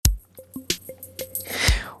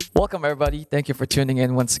Welcome, everybody. Thank you for tuning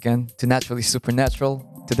in once again to Naturally Supernatural.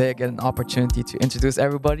 Today, I get an opportunity to introduce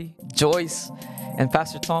everybody. Joyce and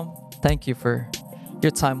Pastor Tom, thank you for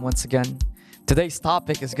your time once again. Today's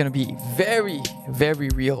topic is going to be very, very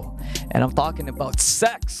real, and I'm talking about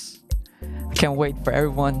sex. I can't wait for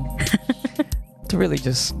everyone to really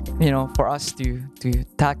just, for us to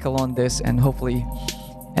tackle on this, and hopefully,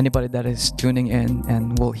 anybody that is tuning in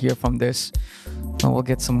and will hear from this, will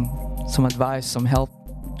get some advice, some help.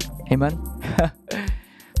 Amen.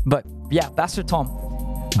 But yeah, Pastor Tom,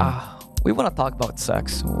 we want to talk about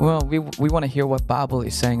sex. Well, we want to hear what Bible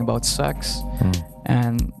is saying about sex,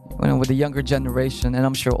 and with the younger generation, and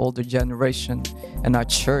I'm sure older generation, and our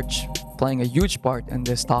church playing a huge part in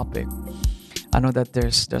this topic. I know that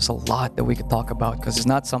there's a lot that we could talk about because it's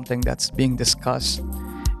not something that's being discussed,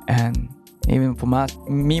 and even for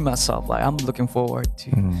me myself, like I'm looking forward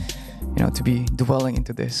to be dwelling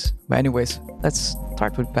into this. But anyways, let's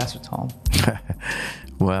start with Pastor Tom.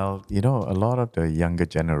 Well, a lot of the younger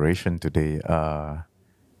generation today are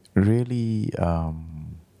really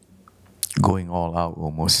going all out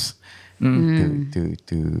almost to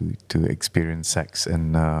experience sex.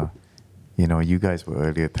 And you guys were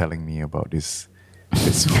earlier telling me about this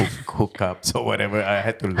hookups or whatever. I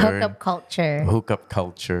had to learn hookup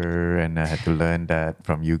culture, and I had to learn that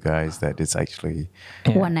from you guys that it's actually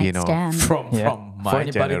one night stand. From my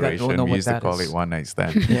generation, we used to call it one night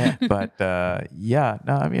stand. Yeah. But a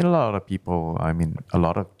lot of people, a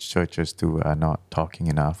lot of churches too are not talking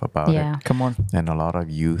enough about it. Come on. And a lot of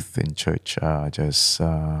youth in church are just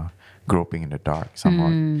groping in the dark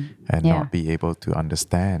somewhat and not be able to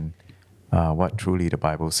understand what truly the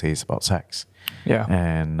Bible says about sex. Yeah.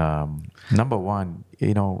 And number one,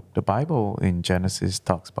 the Bible in Genesis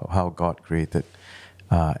talks about how God created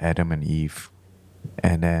Adam and Eve,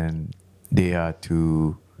 and then they are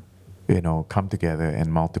to, come together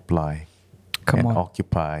and multiply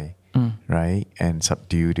occupy, right, and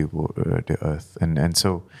subdue the earth, and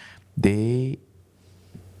so they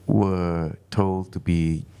were told to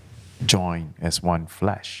be joined as one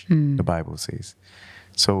flesh. The Bible says.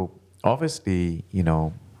 So obviously,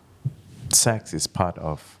 sex is part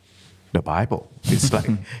of the Bible. It's like,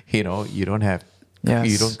 you don't have,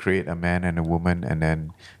 you don't create a man and a woman and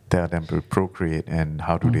then tell them to procreate, and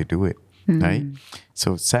how do they do it, right?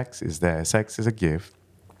 So sex is there. Sex is a gift.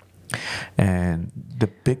 And the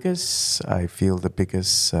biggest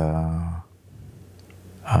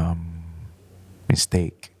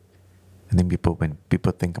mistake, I think when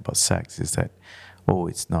people think about sex, is that,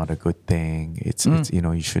 it's not a good thing. It's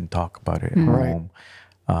you shouldn't talk about it at home.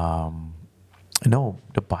 No,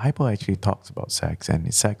 the Bible actually talks about sex,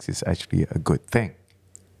 and sex is actually a good thing.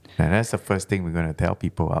 And that's the first thing we're going to tell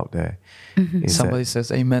people out there. Somebody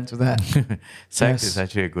says amen to that. Sex is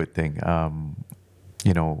actually a good thing.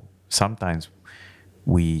 Sometimes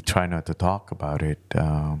we try not to talk about it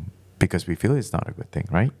because we feel it's not a good thing,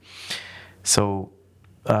 right? So,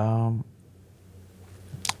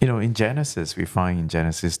 in Genesis, we find in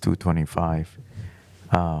Genesis 2:25,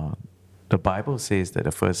 the Bible says that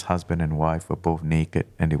the first husband and wife were both naked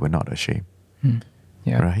and they were not ashamed.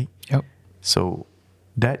 Yeah. Right? Yep. So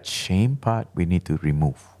that shame part we need to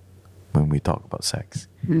remove when we talk about sex.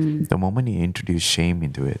 The moment you introduce shame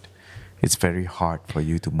into it, it's very hard for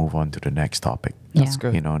you to move on to the next topic. That's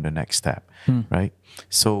good. The next step, right?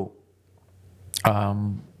 So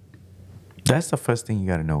that's the first thing you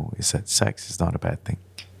got to know, is that sex is not a bad thing.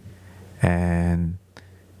 And,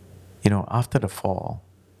 after the fall,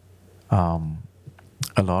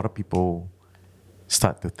 a lot of people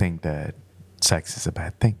start to think that sex is a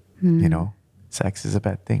bad thing. Sex is a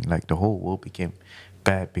bad thing. Like the whole world became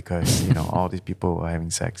bad because, all these people are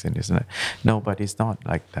having sex and this and that. No, but it's not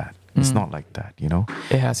like that. It's not like that,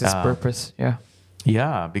 It has its purpose. Yeah.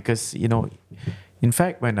 Yeah, because, in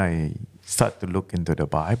fact, when I start to look into the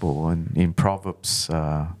Bible, and in Proverbs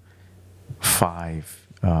 5,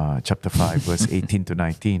 chapter 5, verse 18 to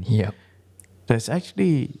 19, Yep. there's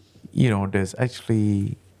actually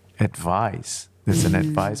advice. There's an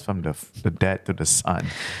advice from the dad to the son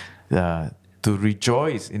to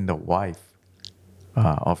rejoice in the wife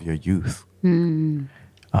of your youth.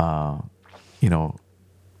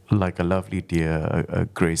 Like a lovely deer, a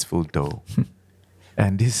graceful doe.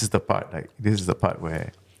 And this is the part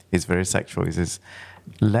where it's very sexual. It says,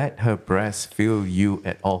 let her breast fill you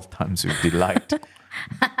at all times with delight.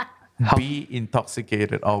 Be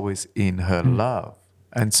intoxicated always in her love.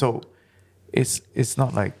 And so it's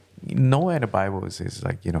not like, nowhere in the Bible says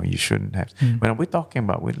like, you shouldn't have. When we're talking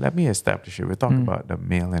about, let me establish it. We're talking about the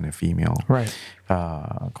male and the female Right.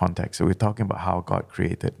 Context. So we're talking about how God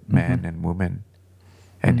created man and woman.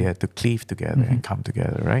 and they had to cleave together and come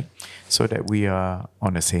together, right? So that we are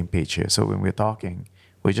on the same page here. So when we're talking,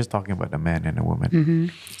 we're just talking about a man and a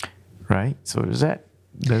woman, right? So does that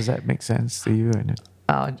make sense to you? And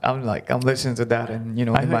I'm listening to that, and you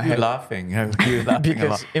know, I in my heard you head, laughing. I heard you laughing a because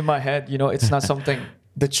lot. in my head, you know, it's not something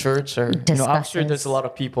the church or you know, I'm sure there's Discusses. a lot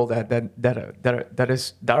of people that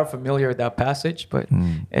are familiar with that passage, but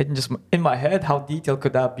it just in my head, how detailed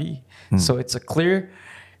could that be? So it's a clear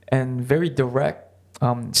and very direct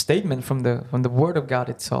statement from the Word of God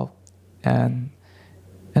itself, and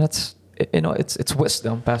it's you know, it's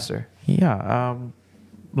wisdom, Pastor. Yeah,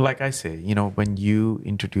 like I say, you know, when you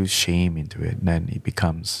introduce shame into it, then it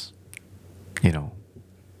becomes, you know,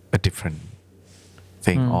 a different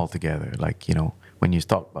thing altogether. Like, you know, when you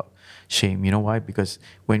talk about shame, you know why? Because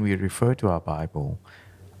when we refer to our Bible,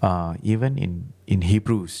 even in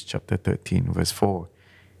Hebrews chapter 13, verse 4,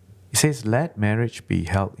 it says, "Let marriage be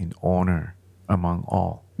held in honor among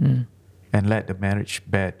all, and let the marriage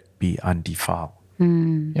bed be undefiled."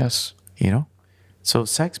 Yes. You know? So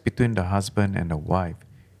sex between the husband and the wife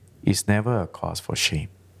is never a cause for shame.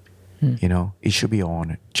 You know, it should be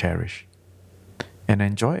honored, cherished, and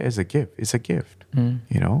enjoy as a gift. It's a gift,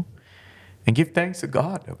 you know? And give thanks to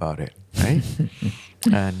God about it, right?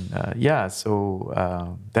 And yeah,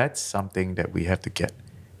 so that's something that we have to get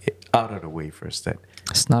out of the way first, that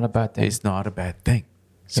It's not a bad thing. it's not a bad thing.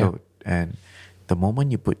 So, and the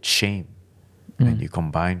moment you put shame and you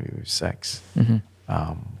combine it with sex,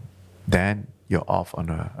 then you're off on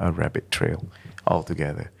a rabbit trail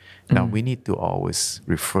altogether. Now, we need to always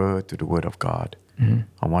refer to the Word of God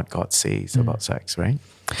on what God says about sex, right?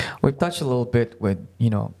 We've touched a little bit with, you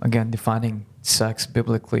know, again, defining sex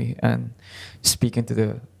biblically and speaking to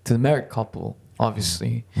the married couple,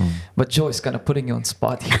 obviously. But Joy's kind of putting you on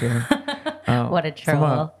spot here. What a From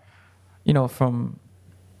troll. you know, from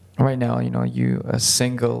right now, you know, you are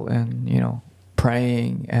single and, you know,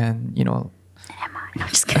 praying and, you know, I'm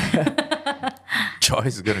just kidding.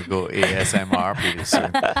 Joyce is gonna go ASMR pretty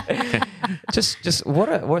soon. just what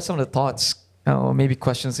are some of the thoughts or maybe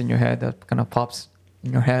questions in your head that kind of pops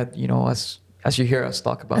in your head, you know, as you hear us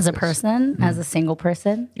talk about As a this? person, as a single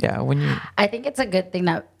person, Yeah, when you I think it's a good thing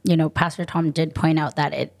that, you know, Pastor Tom did point out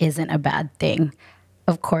that it isn't a bad thing.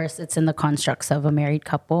 Of course, it's in the constructs of a married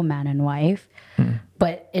couple, man and wife.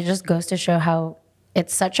 But it just goes to show how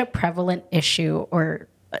it's such a prevalent issue or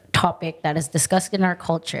a topic that is discussed in our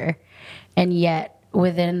culture. And yet,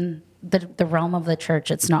 within the realm of the church,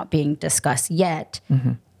 it's not being discussed yet.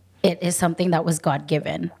 It is something that was God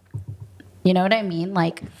given. You know what I mean?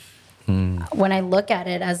 Like, when I look at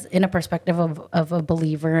it as in a perspective of a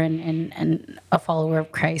believer and a follower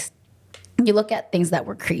of Christ, you look at things that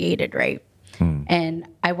were created, right? And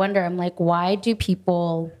I wonder, I'm like, why do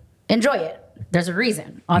people enjoy it? There's a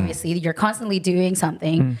reason. Obviously, you're constantly doing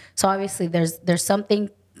something. So obviously there's something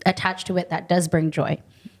attached to it that does bring joy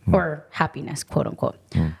or happiness, quote unquote.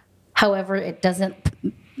 However, it doesn't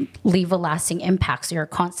leave a lasting impact. So you're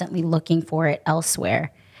constantly looking for it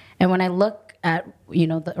elsewhere. And when I look at, you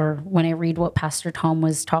know, or when I read what Pastor Tom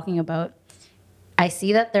was talking about, I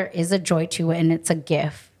see that there is a joy to it and it's a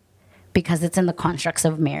gift because it's in the constructs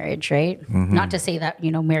of marriage, right? Not to say that,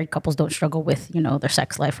 you know, married couples don't struggle with, you know, their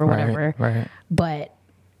sex life or whatever. right. But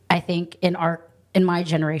I think in my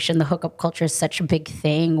generation, the hookup culture is such a big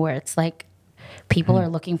thing where it's like people are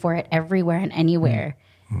looking for it everywhere and anywhere.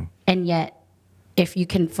 And yet, if you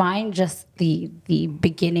can find just the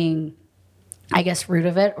beginning, I guess, root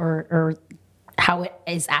of it or how it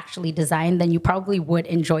is actually designed, then you probably would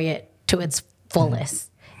enjoy it to its fullest,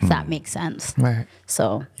 if that makes sense. Right.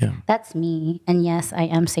 So Yeah. that's me. And yes, I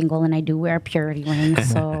am single and I do wear purity rings.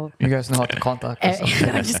 So You guys know how to contact us. no,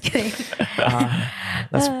 I'm just kidding.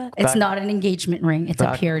 That's It's not an engagement ring. It's a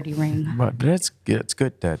back- purity ring. But that's it's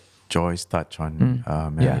good that Joyce touched on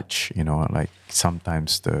marriage. You know, like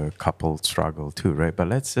sometimes the couple struggle too, right? But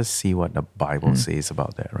let's just see what the Bible says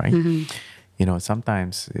about that, right? You know,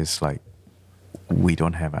 sometimes it's like we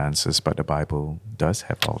don't have answers, but the Bible does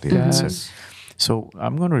have all the answers. So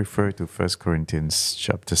I'm going to refer to 1 Corinthians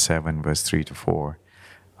chapter 7, verse 3 to 4.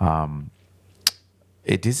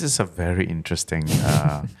 This is a very interesting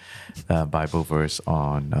Bible verse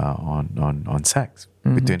on sex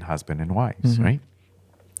between husband and wives, right?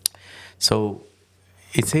 So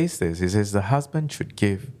it says this. It says the husband should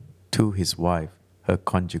give to his wife her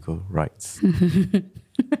conjugal rights.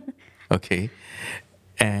 Okay?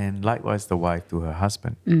 And likewise the wife to her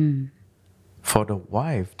husband. For the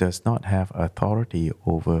wife does not have authority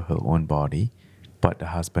over her own body, but the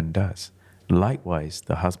husband does. Likewise,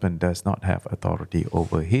 the husband does not have authority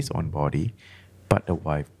over his own body, but the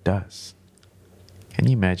wife does. Can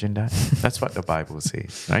you imagine that? That's what the Bible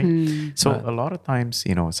says, right? So Right. a lot of times,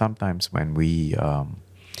 sometimes when we,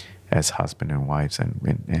 as husband and wives,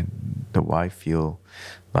 and the wife feel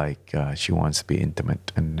like she wants to be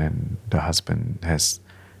intimate, and then the husband has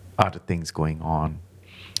other things going on,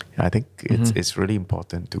 I think it's really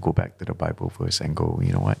important to go back to the Bible verse and go,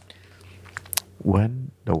 you know what?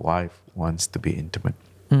 When the wife wants to be intimate,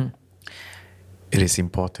 Mm. it is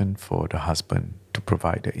important for the husband to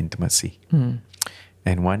provide the intimacy. Mm.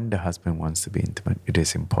 And when the husband wants to be intimate, it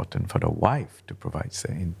is important for the wife to provide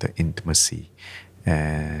the intimacy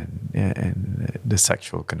and the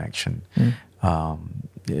sexual connection.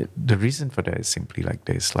 The reason for that is simply like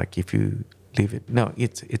this: like if you leave it, no,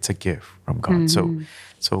 it's a gift from God.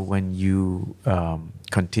 So when you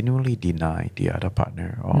continually deny the other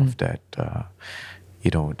partner of that,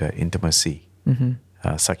 the intimacy,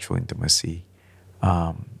 sexual intimacy,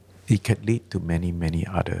 it could lead to many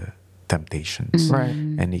other temptations, Right.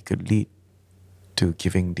 and it could lead to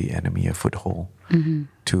giving the enemy a foothold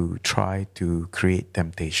to try to create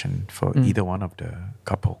temptation for either one of the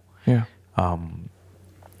couple. Yeah.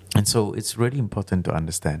 And so it's really important to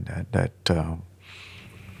understand that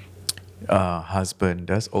husband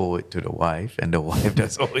does owe it to the wife, and the wife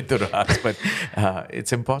does owe it to the husband.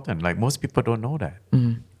 It's important. Like most people don't know that.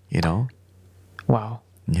 You know? Wow.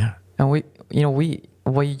 Yeah. And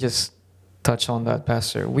what you just touched on that,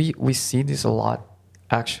 Pastor. We see this a lot,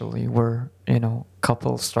 actually, where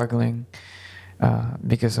couples struggling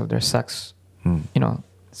because of their sex,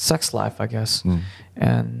 sex life, I guess,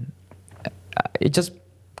 and it just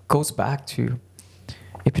goes back to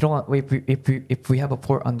if we have a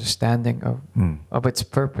poor understanding of its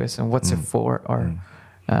purpose and what's it for, or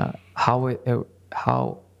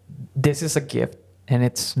how this is a gift and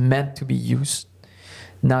it's meant to be used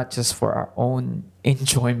not just for our own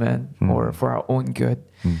enjoyment or for our own good,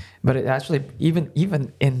 but it actually even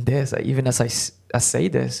in this, even as I say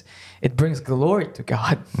this, it brings glory to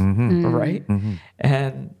God, right?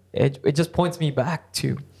 And it just points me back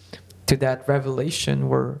to that revelation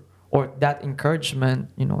or that encouragement.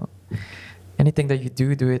 Anything that you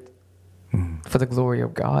do it for the glory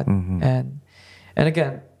of God. And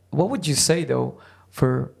again, what would you say though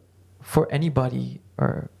for anybody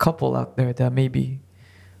or couple out there that may be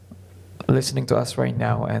listening to us right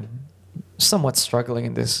now and somewhat struggling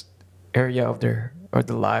in this area of their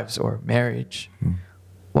lives or marriage?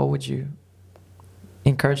 What would you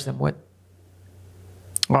encourage them with?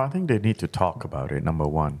 Well, I think they need to talk about it. Number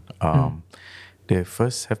one, they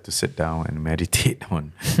first have to sit down and meditate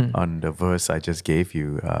on the verse I just gave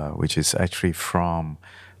you, which is actually from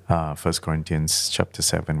 1 Corinthians chapter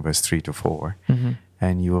 7, verse 3 to 4.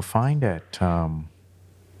 And you will find that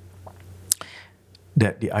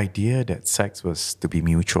that the idea that sex was to be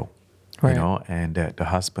mutual, Right. and that the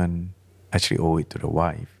husband actually owed it to the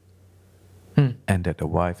wife, and that the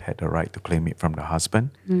wife had the right to claim it from the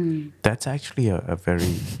husband. That's actually a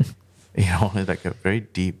very, like a very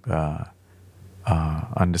deep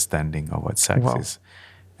understanding of what sex Wow. is,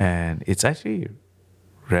 and it's actually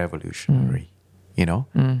revolutionary.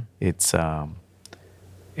 It's in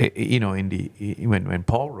the when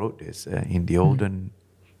Paul wrote this in the olden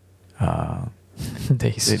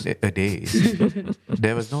Days. days,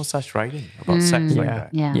 there was no such writing about sex like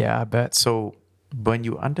that. Yeah, I bet. So when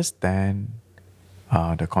you understand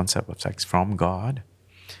the concept of sex from God,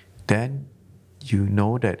 then you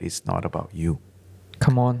know that it's not about you.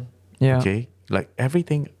 Come on. Yeah. Okay, like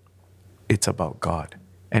everything, it's about God.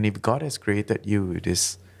 And if God has created you with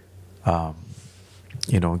this,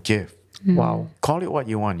 gift, Wow. call it what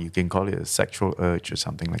you want. You can call it a sexual urge or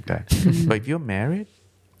something like that. But if you're married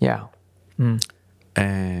Yeah.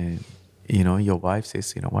 and your wife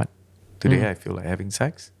says, you know what, today I feel like having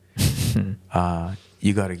sex,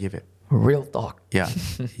 you got to give it. Real talk. Yeah,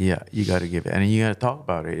 you got to give it, and you got to talk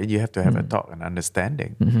about it, and you have to have a talk and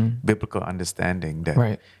understanding, biblical understanding that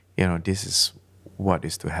Right. This is what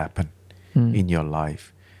is to happen in your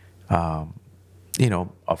life.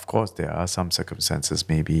 Of course, there are some circumstances.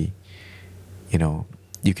 Maybe,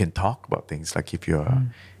 you can talk about things like if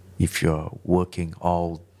you're working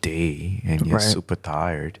all day and you're Right. super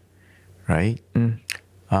tired, right?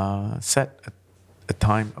 Set a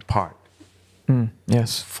time apart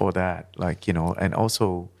Yes. for that, and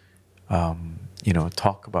also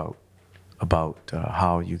talk about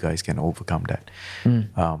how you guys can overcome that.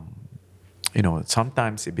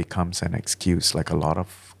 Sometimes it becomes an excuse. Like a lot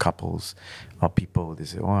of couples or people, they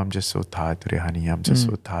say, "Oh, I'm just so tired today, honey. I'm just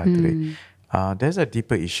so tired today." There's a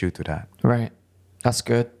deeper issue to that. Right. That's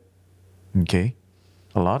good. Okay,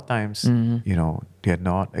 a lot of times, they're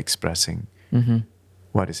not expressing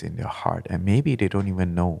what is in their heart, and maybe they don't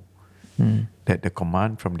even know that the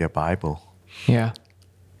command from their Bible Yeah.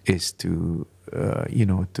 is to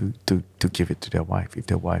to give it to their wife if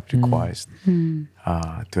their wife requires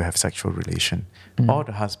to have sexual relation, or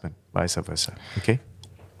the husband, vice versa. Okay.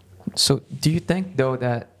 So, do you think though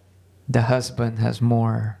that the husband has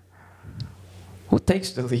more? Who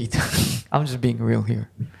takes the lead? I'm just being real here.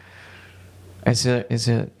 Is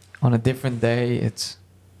it on a different day? It's,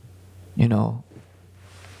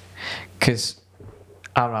 because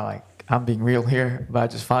I don't know. Like, I'm being real here, but I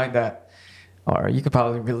just find that, or you could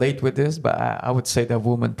probably relate with this, but I would say that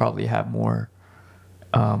women probably have more,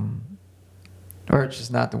 or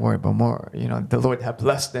just not the word, but more. The Lord have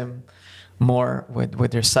blessed them more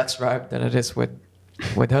with their sex drive than it is with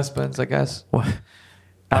husbands, I guess. Well,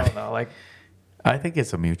 I don't know. Like, I think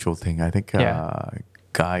it's a mutual thing. I think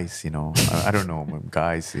guys, I don't know,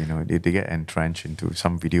 guys, they get entrenched into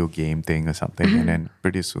some video game thing or something, and then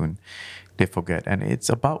pretty soon they forget. And it's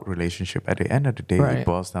about relationship. At the end of the day, Right. it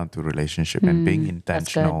boils down to relationship and being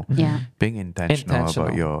That's good. intentional. Yeah. Being intentional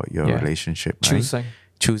about your Yeah. relationship. Right?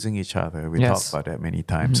 Choosing each other. We Yes. talked about that many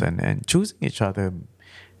times. And choosing each other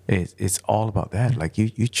it's all about that. Like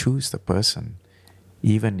you choose the person,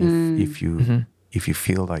 even if you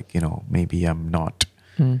feel like, maybe I'm not,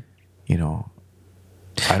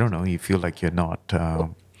 I don't know, you feel like you're not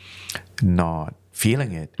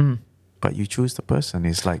feeling it, but you choose the person.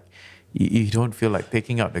 It's like you don't feel like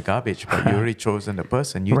taking out the garbage, but you already chosen the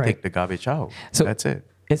person. You Right. take the garbage out. So- That's it.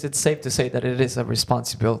 is it safe to say that it is a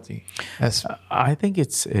responsibility? As I think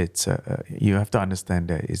it's you have to understand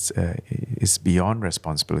that it's beyond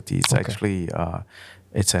responsibility. It's Okay. actually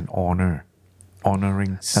it's an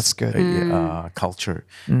honoring That's good. culture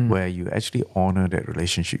where you actually honor that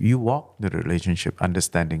relationship. You walk the relationship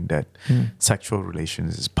understanding that sexual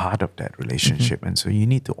relations is part of that relationship, and so you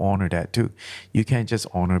need to honor that too. You can't just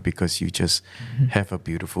honor because you just have a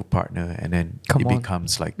beautiful partner and then Come it on.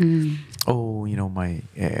 becomes like, oh, my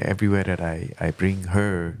everywhere that I bring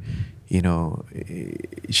her,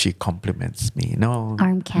 she compliments me. No,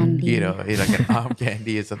 Arm candy. it's like an arm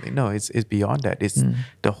candy or something. No, it's beyond that. It's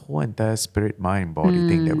the whole entire spirit, mind, body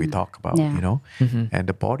thing that we talk about. Yeah. And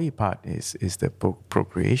the body part is the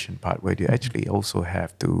procreation part, where you actually also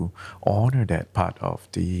have to honor that part of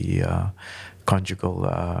the conjugal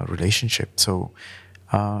relationship. So,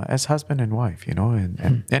 as husband and wife,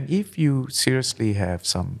 and if you seriously have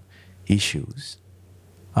some issues,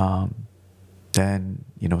 then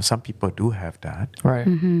some people do have that. right.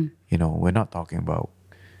 We're not talking about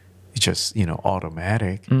just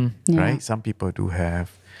automatic, Yeah. right? Some people do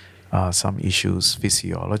have some issues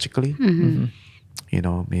physiologically.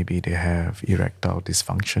 Maybe they have erectile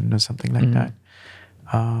dysfunction or something like that.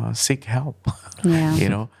 Seek help.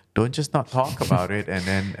 Yeah. Don't just not talk about it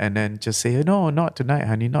and then just say, no, not tonight,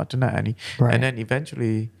 honey, not tonight, honey. Right. And then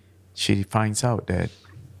eventually she finds out that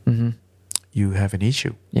you have an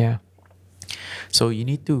issue. Yeah. So you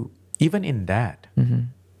need to, even in that,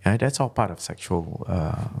 that's all part of sexual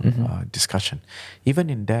discussion. Even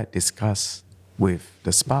in that, discuss with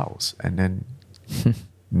the spouse and then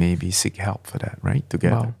maybe seek help for that, right?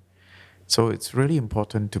 Together. Wow. So it's really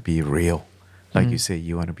important to be real. Like you say,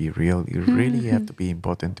 you want to be real. You really have to be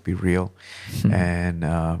important to be real and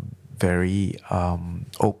very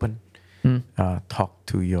open. Talk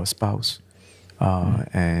to your spouse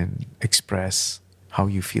and express how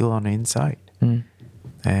you feel on the inside.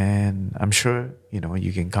 And I'm sure,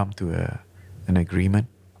 you can come to an agreement,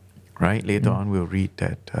 right? Later on, we'll read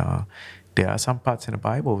that there are some parts in the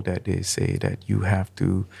Bible that they say that you have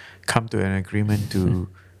to come to an agreement to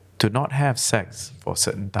not have sex for a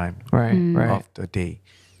certain time Right. Right. of the day.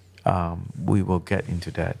 We will get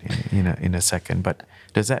into that in a second. But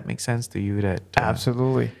does that make sense to you? That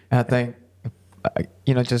Absolutely. I think,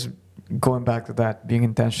 just going back to that, being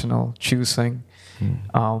intentional, choosing.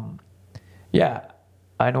 Yeah,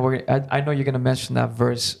 I know I know you're gonna mention that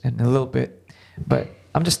verse in a little bit, but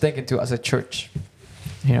I'm just thinking too, as a church,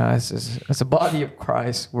 as a body of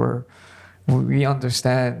Christ, where we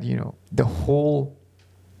understand, the whole.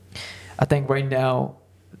 I think right now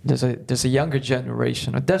there's a younger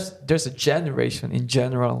generation, or there's a generation in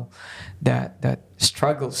general that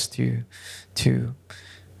struggles to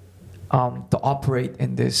operate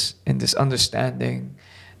in this understanding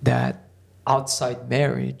that outside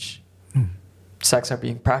marriage, sex are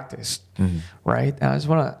being practiced, right? And I just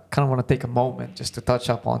kind of want to take a moment just to touch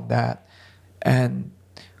up on that. And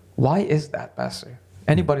why is that, Pastor?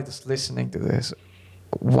 Anybody that's listening to this,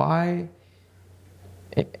 why?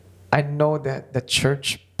 I know that the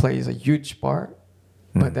church plays a huge part,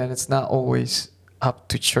 but then it's not always up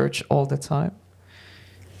to church all the time.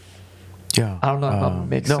 Yeah. I don't know if it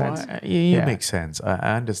makes no, sense. You Yeah. make sense.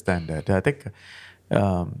 I understand that. I think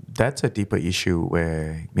that's a deeper issue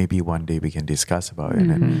where maybe one day we can discuss about it.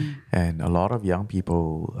 And a lot of young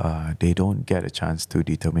people, they don't get a chance to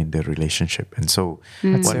determine their relationship. And so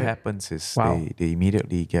That's what it. happens is Wow. they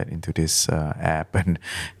immediately get into this app and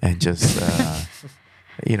just,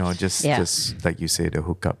 Yeah. just like you say, the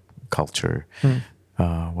hookup culture. Mm.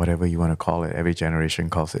 Whatever you want to call it. Every generation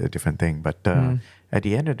calls it a different thing. But at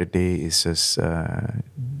the end of the day, it's just,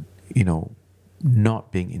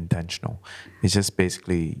 not being intentional. It's just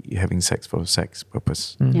basically having sex for sex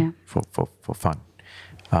purpose, Yeah. for fun.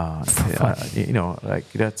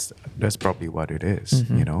 Like that's probably what it is,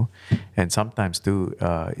 And sometimes too,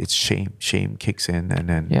 it's shame. Shame kicks in, and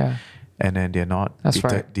then Yeah. and then they're not That's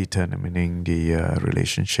right. determining the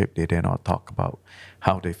relationship. They dare not talk about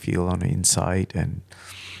how they feel on the inside, and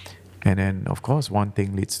then of course one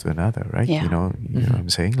thing leads to another, right? Yeah. You know what I'm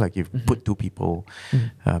saying? Like if you put two people,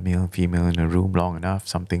 male and female, in a room long enough,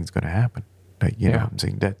 something's gonna happen. Like you know Yeah. what I'm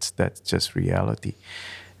saying? That's just reality.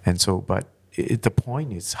 And so, but the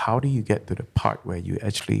point is, how do you get to the part where you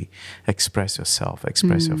actually express yourself,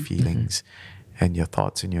 express your feelings, and your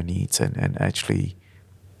thoughts and your needs, and actually,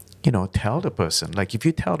 tell the person. Like if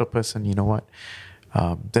you tell the person, you know what,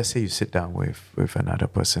 let's say you sit down with another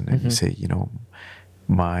person and you say,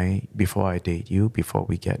 before I date you, before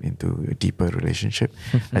we get into a deeper relationship,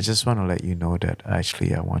 I just want to let you know that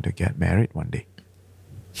actually I want to get married one day.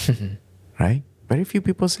 Right? Very few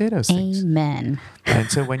people say those things. Amen.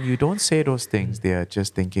 And so when you don't say those things, they are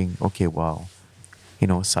just thinking, okay, well,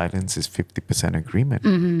 silence is 50% agreement.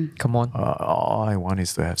 Come on. All I want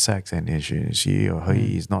is to have sex, and if she or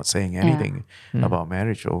he is not saying anything about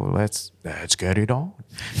marriage. Oh, let's get it on.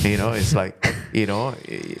 It's like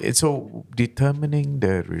it's so determining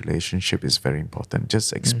the relationship is very important.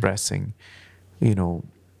 Just expressing,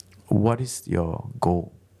 what is your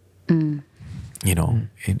goal, in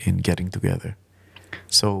getting together.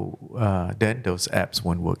 So then those apps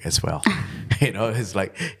won't work as well. It's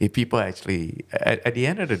like if people actually, at the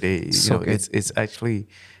end of the day, So good. it's actually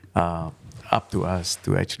up to us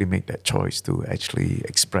to actually make that choice to actually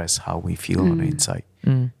express how we feel on the inside.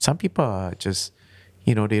 Some people are just,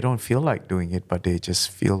 they don't feel like doing it, but they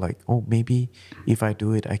just feel like, oh, maybe if I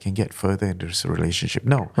do it, I can get further into this relationship.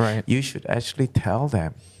 No, Right. you should actually tell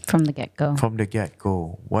them From the get-go. from the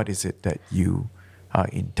get-go, what is it that you are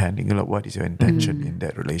intending? What is your intention in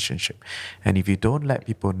that relationship? And if you don't let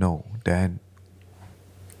people know, then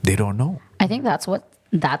they don't know. I think that's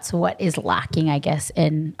what is lacking, I guess,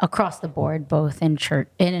 in across the board, both in church,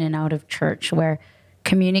 in and out of church, where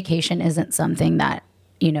communication isn't something that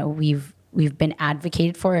we've been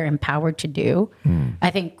advocated for or empowered to do. I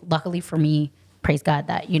think, luckily for me, praise God,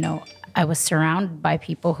 that I was surrounded by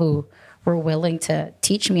people who were willing to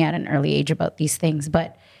teach me at an early age about these things.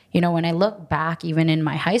 But when I look back, even in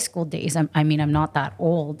my high school days, I'm not that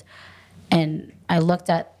old, and I looked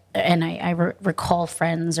at. And I recall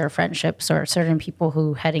friends or friendships or certain people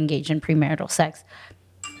who had engaged in premarital sex.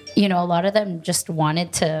 A lot of them just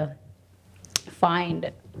wanted to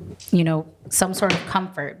find, some sort of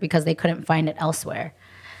comfort because they couldn't find it elsewhere.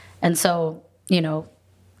 And so,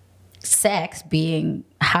 sex being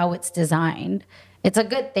how it's designed, it's a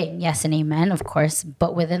good thing, yes and amen, of course,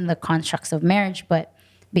 but within the constructs of marriage. But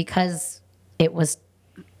because it was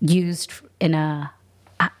used in a,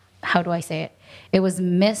 how do I say it? It was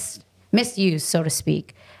misused, so to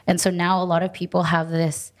speak. And so now a lot of people have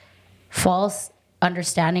this false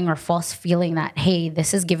understanding or false feeling that, hey,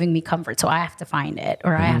 this is giving me comfort, so I have to find it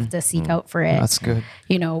or I have to seek out for it. That's good.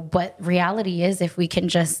 But reality is, if we can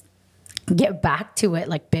just get back to it,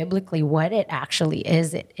 like biblically, what it actually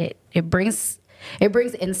is, it brings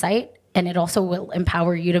insight, and it also will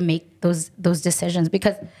empower you to make those decisions.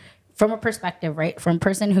 Because from a perspective, right, from a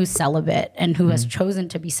person who's celibate and who has chosen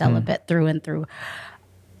to be celibate through and through,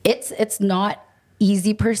 it's not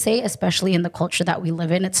easy per se, especially in the culture that we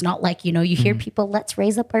live in. It's not like, you hear people, let's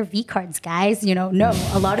raise up our V cards, guys. No,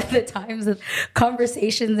 a lot of the times the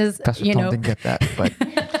conversations is, Pastor Tom didn't get that, but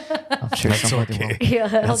I'm sure somebody will. Yeah,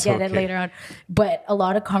 he'll That's get it okay. later on. But a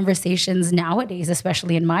lot of conversations nowadays,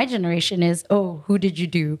 especially in my generation, is, oh, who did you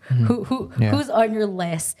do? Yeah. Who's on your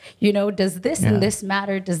list? Does this Yeah. and this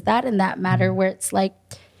matter? Does that and that matter? Where it's like,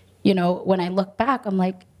 when I look back, I'm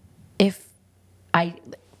like, if I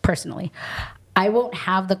personally, I won't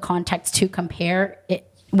have the context to compare it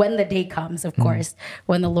when the day comes, of course,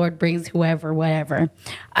 when the Lord brings whoever, whatever.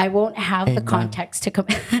 I won't have the Amen. context to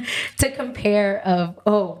to compare of,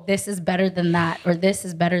 oh, this is better than that, or this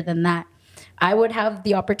is better than that. I would have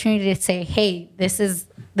the opportunity to say, hey, this is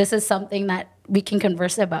something that we can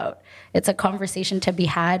converse about. It's a conversation to be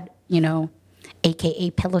had,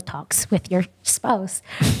 AKA pillow talks with your spouse,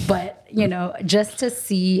 but just to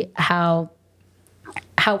see how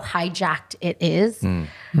hijacked it is,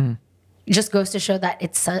 just goes to show that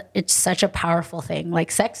it's such a powerful thing.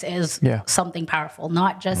 Like sex is Yeah. something powerful,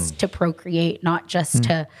 not just to procreate, not just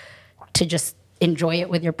to just enjoy it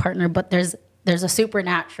with your partner, but there's a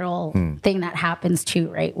supernatural thing that happens too,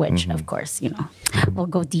 right? Which of course, we'll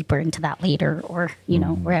go deeper into that later or,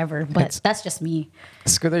 wherever, but that's just me.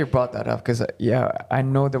 It's good that you brought that up because, I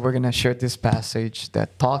know that we're going to share this passage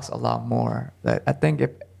that talks a lot more. That I think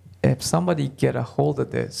if somebody get a hold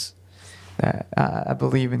of this, I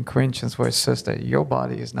believe in Corinthians where it says that your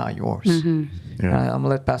body is not yours. Yeah. I'm going to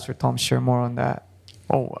let Pastor Tom share more on that.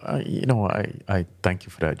 Oh, I thank you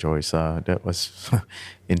for that, Joyce. That was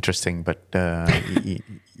interesting. But I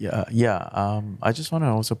just want to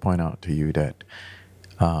also point out to you that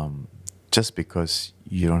just because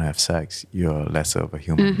you don't have sex, you're lesser of a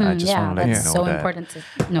human. I just want to let you know that's so that. important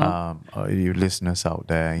to know. You listeners out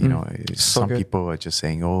there, So some good. people are just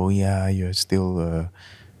saying, "Oh, yeah, you're still."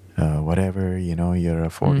 Whatever, you're a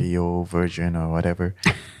 40-year-old virgin or whatever.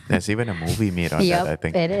 There's even a movie made on that, I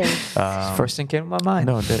think. It is. First thing came to my mind.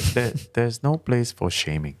 No, there's no place for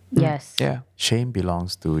shaming. Yes. Yeah. Shame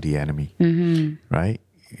belongs to the enemy, right?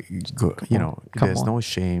 Come There's on. no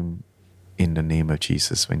shame in the name of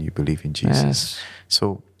Jesus when you believe in Jesus. Yes.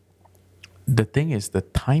 So the thing is, the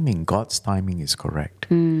timing, God's timing is correct.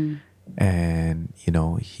 And,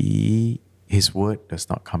 His word does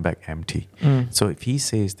not come back empty. So if He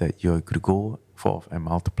says that you're going to go forth and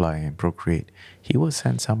multiply and procreate, He will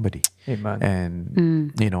send somebody. Amen.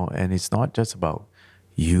 And, and it's not just about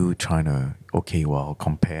you trying to,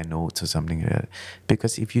 compare notes or something like that.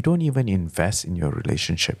 Because if you don't even invest in your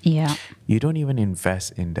relationship, Yeah. you don't even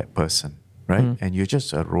invest in that person, right? And you're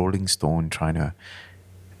just a rolling stone trying to,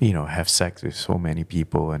 have sex with so many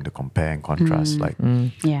people and to compare and contrast. Like,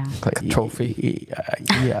 Yeah. Like a trophy.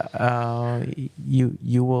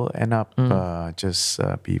 you will end up just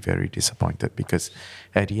be very disappointed because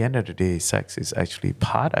at the end of the day, sex is actually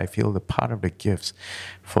part of the gifts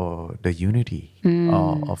for the unity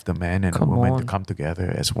of the man and the Come woman to on. come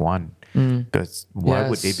together as one. Because why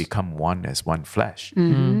would they Yes. become one as one flesh?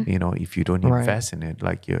 If you don't Right. invest in it,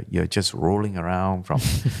 like you're just rolling around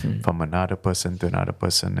from another person to another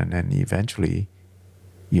person, and then eventually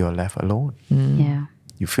you're left alone. Yeah.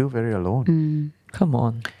 You feel very alone, Come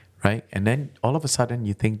on. right? And then all of a sudden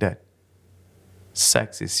you think that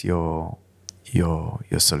sex is your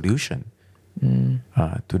solution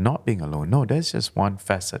to not being alone. No, that's just one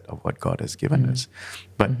facet of what God has given us.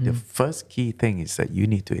 But the first key thing is that you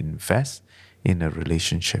need to invest in a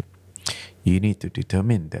relationship. You need to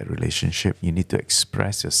determine that relationship. You need to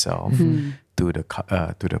express yourself to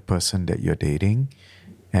the person that you're dating,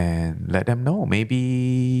 and let them know.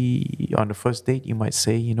 Maybe on the first date, you might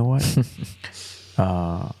say, "You know what?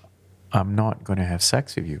 I'm not going to have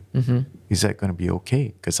sex with you. Is that going to be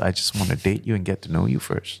okay? Because I just want to date you and get to know you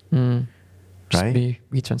first." Just Right?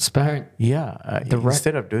 be transparent. Yeah. Direct.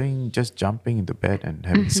 Instead of just jumping into bed and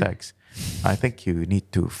having sex, I think you need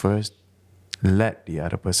to first let the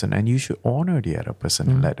other person, and you should honor the other person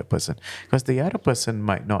and let the person, because the other person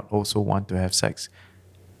might not also want to have sex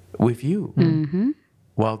with you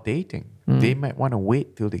while dating. They might want to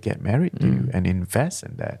wait till they get married to you and invest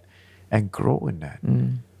in that and grow in that,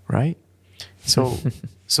 right? So,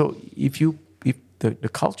 if the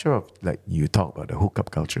culture of, like you talk about the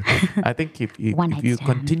hookup culture, I think if One night you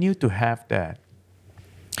stand. continue to have that,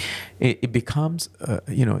 it becomes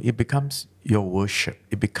it becomes your worship,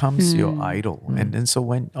 it becomes your idol. And then so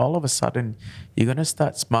when all of a sudden you're going to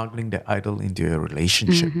start smuggling the idol into your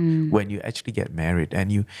relationship when you actually get married,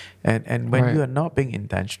 and you and when Right. you are not being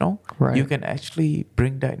intentional, Right. you can actually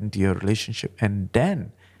bring that into your relationship, and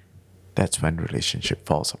then that's when relationship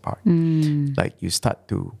falls apart. Like you start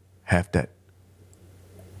to have that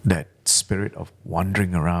spirit of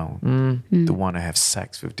wandering around to want to have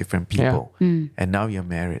sex with different people, and now you're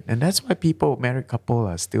married, and that's why married couple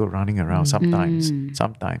are still running around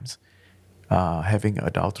sometimes having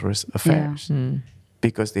adulterous affairs,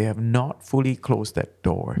 because they have not fully closed that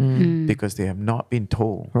door, because they have not been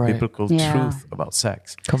told Right. biblical Yeah. truth about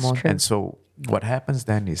sex. Come on. And so what happens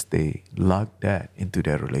then is they lug that into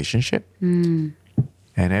their relationship, and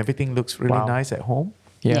everything looks really Wow. nice at home,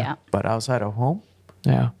 Yeah. but outside of home,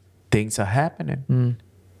 Yeah. things are happening,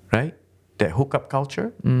 right? That hookup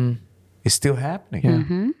culture is still happening,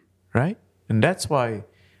 Yeah. right? And that's why,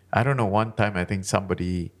 I don't know, one time I think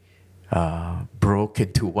somebody broke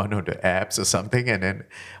into one of the apps or something, and then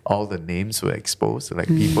all the names were exposed. Like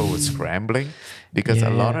people were scrambling because a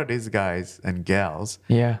lot Yeah. of these guys and gals,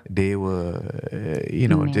 Yeah. they were, they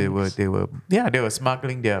were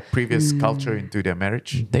smuggling their previous culture into their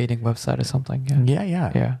marriage. Dating website or something. Yeah.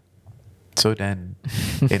 Yeah. Yeah. So then,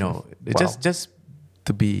 just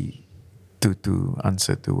to be to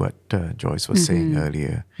answer to what Joyce was saying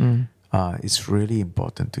earlier, it's really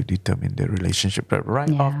important to determine the relationship. But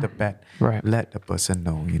right off Yeah. the bat, Right. let the person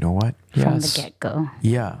know, you know what? From Yes. the get-go.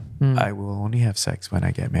 Yeah, I will only have sex when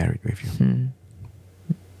I get married with you,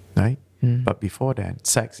 right? But before that,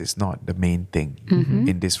 sex is not the main thing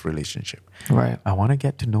in this relationship. Right. I want to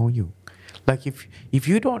get to know you. Like if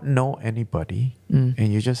you don't know anybody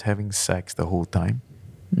and you're just having sex the whole time,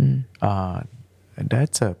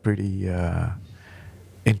 that's a pretty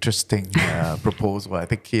interesting proposal. I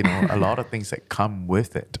think a lot of things that come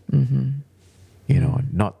with it.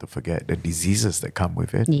 Not to forget the diseases that come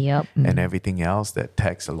with it, Yep. and everything else that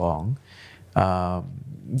tags along.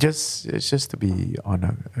 It's just to be on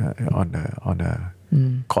a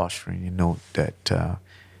cautionary note that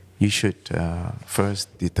you should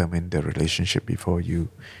first determine the relationship before you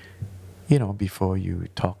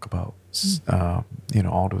talk about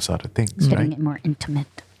all those other things, Getting right? it more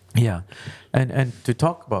intimate. Yeah, and to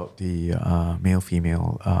talk about the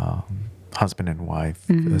male-female husband and wife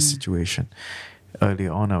situation.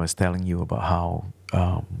 Earlier on, I was telling you about how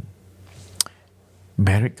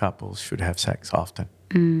married couples should have sex often.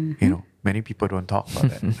 Many people don't talk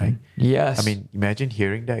about that, right? Yes. I mean, imagine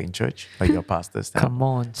hearing that in church, like your pastors. Come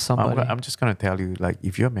on, somebody. I'm just gonna tell you, like,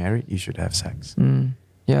 if you're married, you should have sex.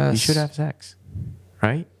 Yes. You should have sex,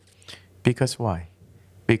 right? Because why?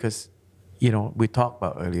 Because we talked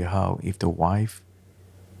about earlier how if the wife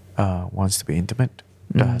wants to be intimate,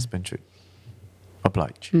 the husband should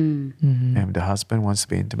oblige. And if the husband wants to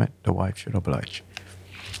be intimate, the wife should oblige.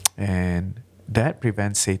 And that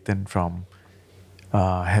prevents Satan from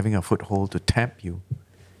having a foothold to tempt you.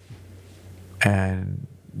 And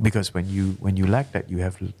because when you lack that, you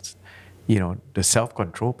have, the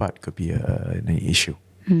self-control part could be an issue.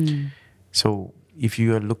 So if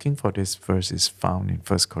you are looking for this verse, is found in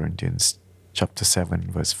 1 Corinthians chapter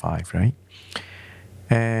 7, verse 5, right?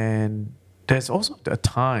 And there's also a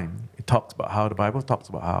time, the Bible talks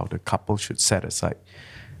about how the couple should set aside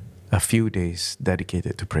a few days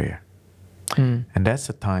dedicated to prayer. And that's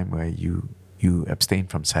a time where you abstain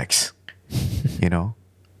from sex,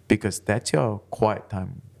 because that's your quiet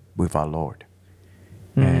time with our Lord.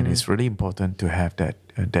 And it's really important to have that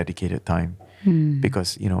dedicated time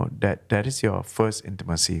because, that is your first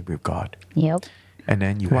intimacy with God. Yep. And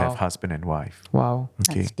then you Wow. have husband and wife. Wow.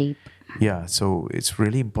 Okay. That's deep. Yeah, so it's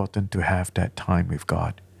really important to have that time with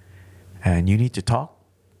God. And you need to talk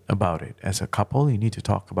about it. As a couple, you need to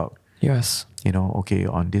talk about, Yes. okay,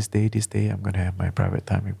 on this day, I'm going to have my private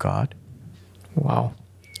time with God. Wow.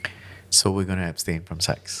 So we're going to abstain from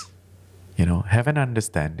sex. Have an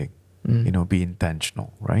understanding, be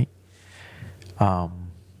intentional, right?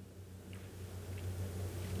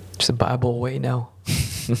 It's the Bible way now.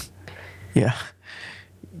 Yeah.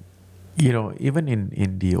 Even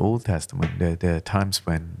in the Old Testament, there are times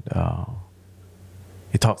when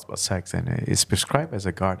it talks about sex and it's prescribed as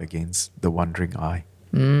a guard against the wandering eye.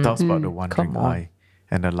 It talks about the wandering Come on. eye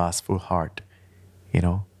and the lustful heart,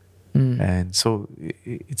 And so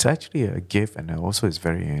it's actually a gift, and also it's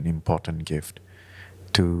an important gift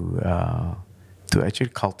to actually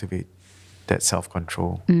cultivate that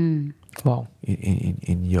self-control Wow.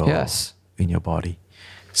 in your Yes. in your body.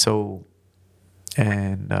 So,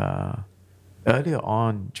 and earlier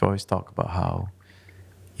on, Joyce talked about how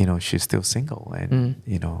she's still single, and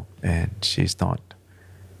and she's not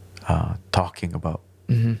talking about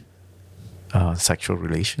sexual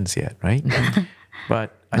relations yet, right?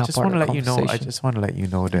 But I Not just part want to of let you know. I conversation. just want to let you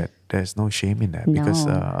know that there's no shame in that because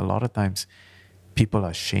No. a lot of times people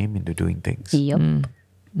are shamed into doing things. Yep.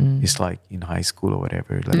 It's like in high school or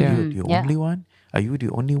whatever. Like Yeah. you're the Yeah. only one. Are you the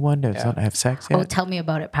only one that does not have sex yet? Oh, tell me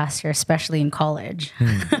about it, Pastor, especially in college.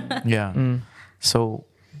 Yeah. So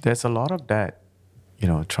there's a lot of that,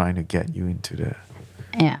 trying to get you into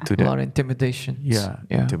Yeah. to A that. lot of intimidation.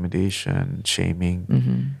 Intimidation, shaming.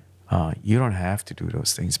 You don't have to do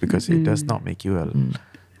those things because it does not make you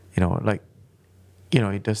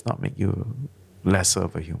it does not make you lesser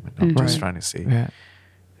of a human. I'm just Right. trying to say. Yeah.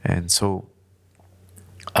 And so,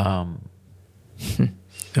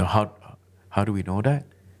 how do we know that?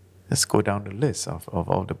 Let's go down the list of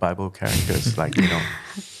all the Bible characters, like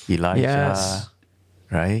Elijah, Yes.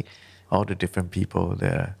 right? All the different people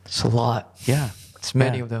there. It's a lot. Yeah, It's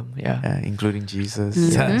many Yeah. of them. Yeah. including Jesus,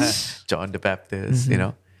 Yes. John the Baptist,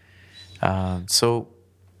 So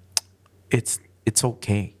it's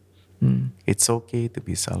okay. It's okay to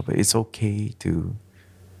be celibate. It's okay to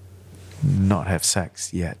not have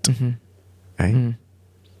sex yet, right?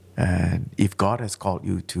 And if God has called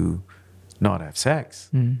you to not have sex,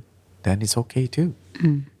 then it's okay too,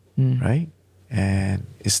 right? And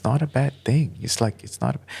it's not a bad thing. It's like it's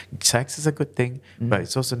not. Sex is a good thing, but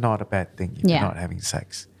it's also not a bad thing if Yeah. you're not having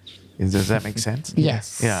sex. Does that make sense?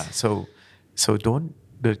 Yes. Yeah. So don't.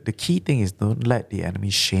 The key thing is don't let the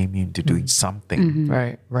enemy shame you into doing something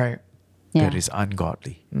Right. Yeah. that is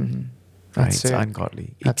ungodly. Right? That's It's it.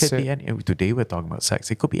 ungodly. It That's could be it. any. Today we're talking about sex.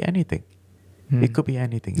 It could be anything. It could be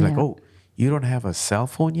anything. Like, Yeah. oh, you don't have a cell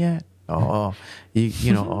phone yet, or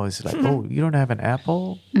you know, or it's like, oh, you don't have an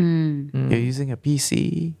Apple. You're using a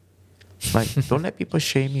PC. Like, don't let people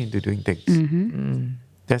shame you into doing things.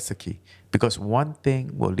 That's the key. Because one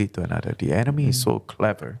thing will lead to another. The enemy is so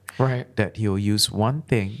clever Right. that he'll use one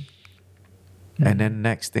thing, and then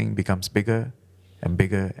next thing becomes bigger and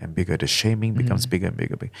bigger and bigger. The shaming becomes bigger and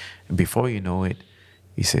bigger, bigger. And before you know it,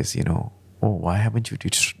 he says, you know, oh, why haven't you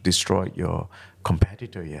destroyed your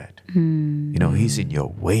competitor yet? You know, he's in your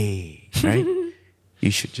way, right?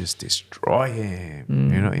 You should just destroy him,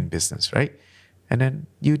 you know, in business, right? And then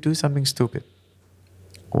you do something stupid.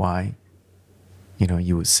 Why? You know,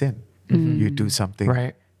 you would sin. You do something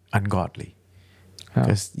Right. ungodly. Yeah.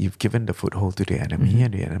 Because you've given the foothold to the enemy,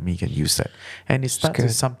 and the enemy can use that. And it starts with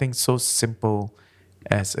good. something so simple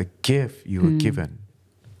as a gift you were given,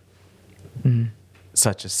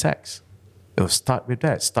 such as sex. It'll start with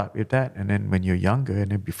that, and then when you're younger,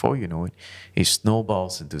 and then before you know it, it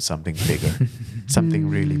snowballs into something bigger, something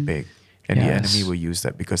really big. And the enemy Yes. will use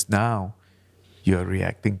that because now you're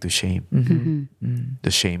reacting to shame,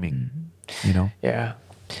 the shaming, you know? Yeah.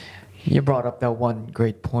 You brought up that one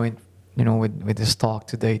great point, you know, with this talk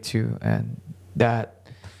today too, and that,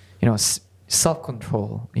 you know,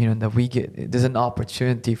 self-control, you know, that we get, there's an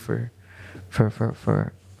opportunity for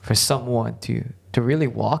someone to really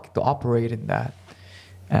walk, to operate in that.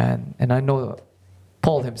 And I know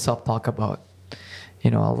Paul himself talk about,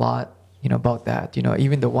 you know, a lot, you know, about that, you know,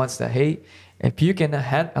 even the ones that, hey, if you can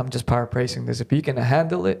I'm just paraphrasing this, if you can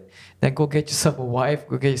handle it, then go get yourself a wife,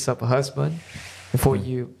 go get yourself a husband before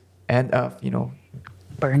you end up, you know,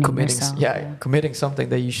 Burning committing, yourself. committing something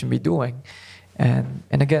that you shouldn't be doing. And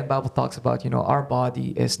again, Bible talks about, you know, our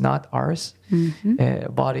body is not ours.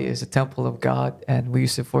 Body is a temple of God, and we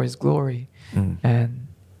use it for His glory. And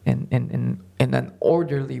in an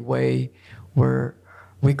orderly way, where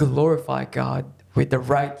we glorify God with the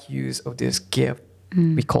right use of this gift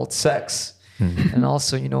we called sex. And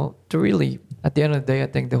also, you know, to really, at the end of the day, I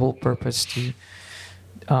think the whole purpose to,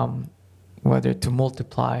 whether to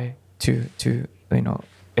multiply, to you know,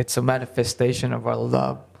 it's a manifestation of our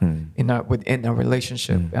love within our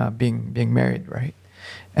relationship, being married, right?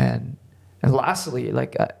 And lastly,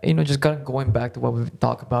 like you know, just kind of going back to what we've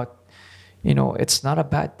talked about, you know, it's not a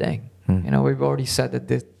bad thing. You know, we've already said that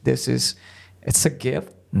this is, it's a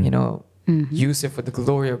gift. You know, use it for the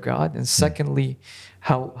glory of God. And secondly,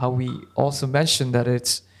 how we also mentioned that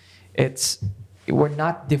it's we're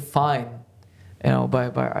not defined, you know, by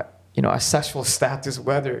you know, our sexual status,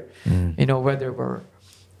 whether you know, whether we're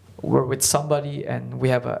with somebody and we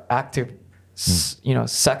have an active you know,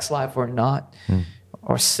 sex life or not,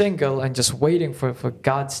 or single and just waiting for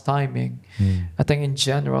God's timing. I think in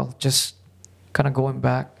general, just kind of going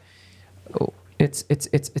back,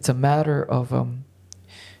 it's a matter of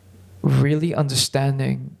really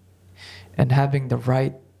understanding and having the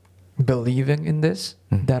right believing in this,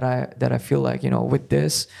 that I feel like, you know, with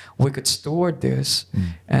this we could store this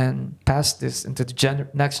and pass this into the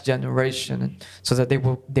next generation, so that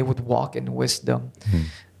they would walk in wisdom,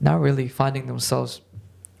 not really finding themselves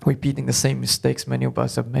repeating the same mistakes many of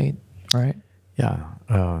us have made, right? Yeah.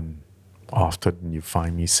 Often you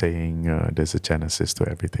find me saying there's a genesis to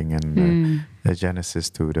everything, and the genesis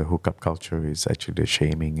to the hookup culture is actually the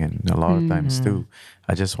shaming. And a lot of times too,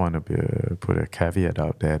 I just want to put a caveat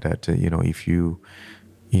out there that you know, if you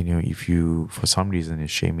for some reason is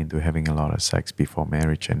shamed into having a lot of sex before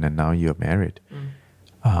marriage, and then now you're married,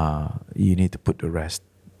 you need to put to rest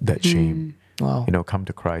that shame. Wow. You know, come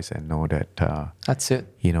to Christ and know that That's it.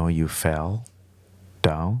 you know, you fell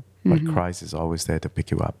down, but Christ is always there to pick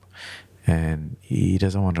you up. And He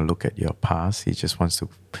doesn't want to look at your past. He just wants to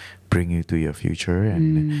bring you to your future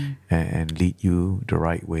and lead you the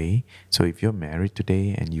right way. So if you're married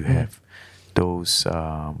today and you have those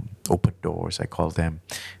open doors, I call them,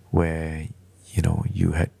 where you know,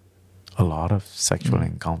 you had a lot of sexual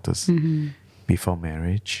encounters before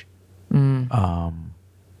marriage,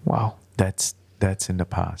 Wow. that's that's in the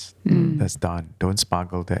past. That's done. Don't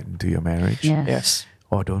smuggle that into your marriage. Yes. Yes.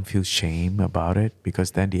 Or don't feel shame about it,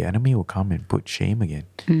 because then the enemy will come and put shame again.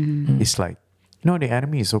 It's like, the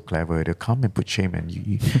enemy is so clever. They'll come and put shame. And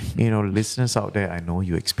listeners out there, I know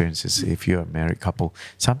you experience this if you're a married couple.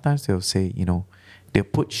 Sometimes they'll say, they'll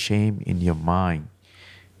put shame in your mind,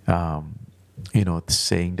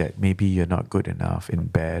 saying that maybe you're not good enough in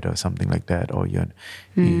bed or something like that, or you're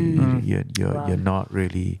not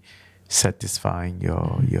really satisfying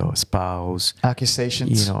your spouse.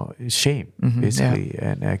 Accusations. Shame, basically,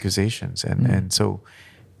 and accusations. And so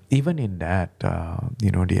even in that,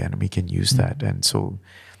 the enemy can use that. And so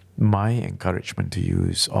my encouragement to you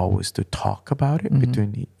is always to talk about it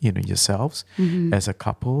between, yourselves as a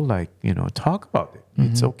couple, talk about it.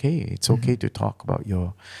 It's okay. It's okay to talk about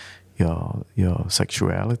your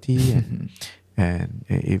sexuality. And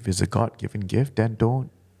if it's a God-given gift, then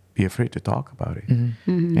don't be afraid to talk about it.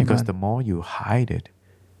 Because the more you hide it,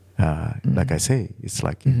 like I say, it's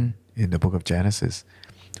like in the book of Genesis,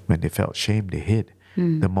 when they felt shame, they hid.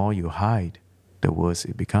 The more you hide, the worse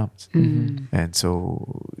it becomes. And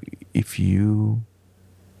so if you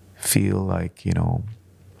feel like,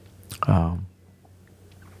 I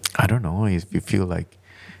don't know, if you feel like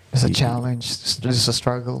There's a challenge. There's a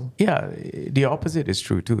struggle. Yeah, the opposite is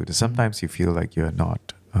true too. Sometimes you feel like you're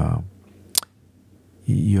not,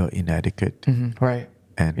 you're inadequate. Right.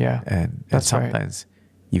 And and That's sometimes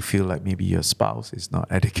you feel like maybe your spouse is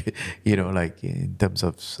not adequate, like in terms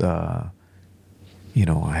of,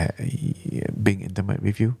 being intimate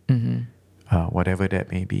with you, whatever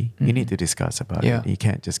that may be. You need to discuss about it. You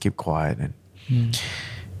can't just keep quiet.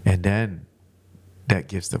 And then that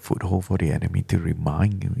gives the foothold for the enemy to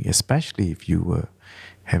remind you, especially if you were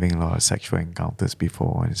having a lot of sexual encounters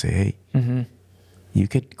before, and say, hey, you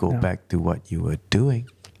could go back to what you were doing,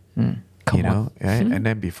 Come on. right? And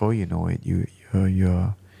then before you know it,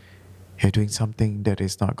 you're doing something that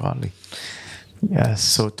is not godly. Yes.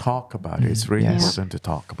 So talk about it. It's really important to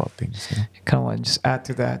talk about things. Come on, just add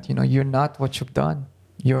to that. You're not what you've done.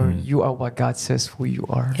 You are what God says who you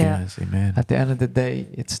are. Yes, amen. At the end of the day,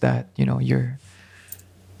 it's that you're.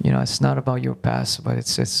 It's not about your past, but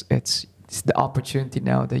it's the opportunity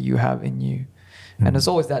now that you have in you, and there's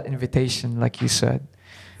always that invitation, like you said.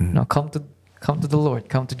 Come to the Lord,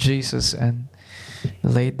 come to Jesus, and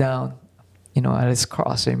lay down, at His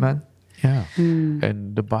cross. Amen. Yeah.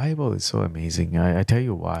 And the Bible is so amazing. I tell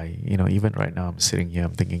you why. Even right now I'm sitting here,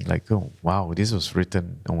 I'm thinking like, oh, wow, this was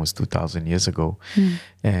written almost 2,000 years ago.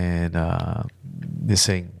 And they're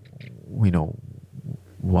saying,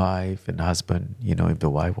 wife and husband, if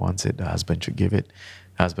the wife wants it, the husband should give it.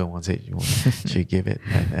 Husband wants it, should give it.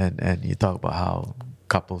 And you talk about how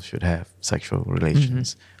couples should have sexual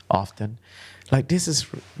relations often. Like this is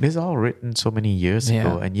all written so many years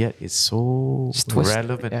ago, and yet it's so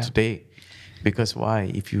relevant today. Because why?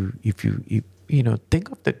 If you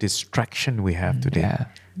think of the distraction we have today.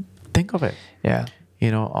 Think of it. Yeah.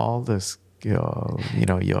 All this your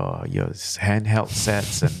handheld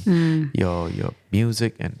sets and your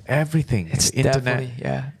music and everything. It's the internet.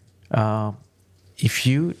 Definitely, if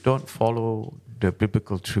you don't follow the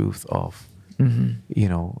biblical truth of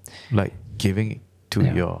like giving it to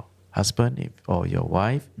your husband or your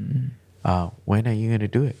wife, when are you going to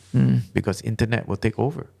do it? Because internet will take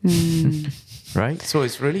over, right? So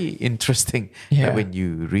it's really interesting that when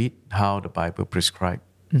you read how the Bible prescribes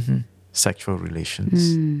sexual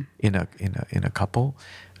relations in a couple,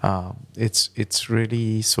 it's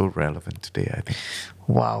really so relevant today, I think.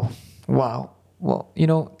 Wow. Well,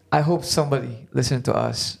 I hope somebody listening to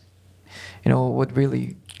us, would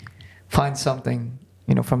really find something,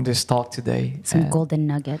 from this talk today. Some golden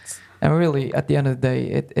nuggets. And really, at the end of the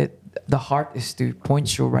day, the heart is to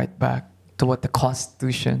point you right back to what the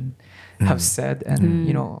Constitution have said. And,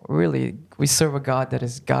 really, we serve a God that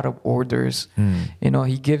is God of orders.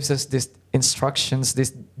 He gives us this instructions,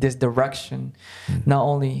 this direction, not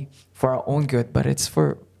only for our own good, but it's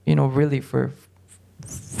for, really for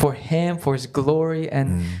Him, for His glory,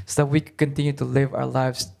 and so that we can continue to live our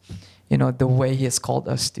lives, the way He has called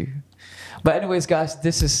us to. But anyways, guys,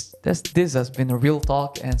 this has been a real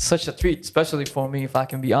talk and such a treat, especially for me, if I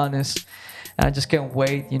can be honest. And I just can't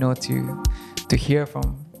wait, to hear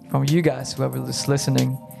from you guys, whoever is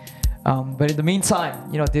listening. But in the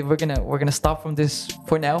meantime, we're gonna stop from this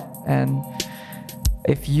for now. And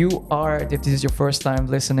if this is your first time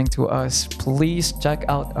listening to us, please check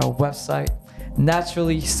out our website,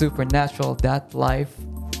 naturallysupernatural.life.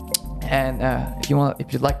 And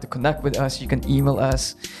if you'd like to connect with us, you can email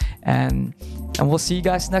us, and we'll see you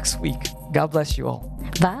guys next week. God bless you all.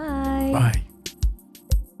 Bye. Bye.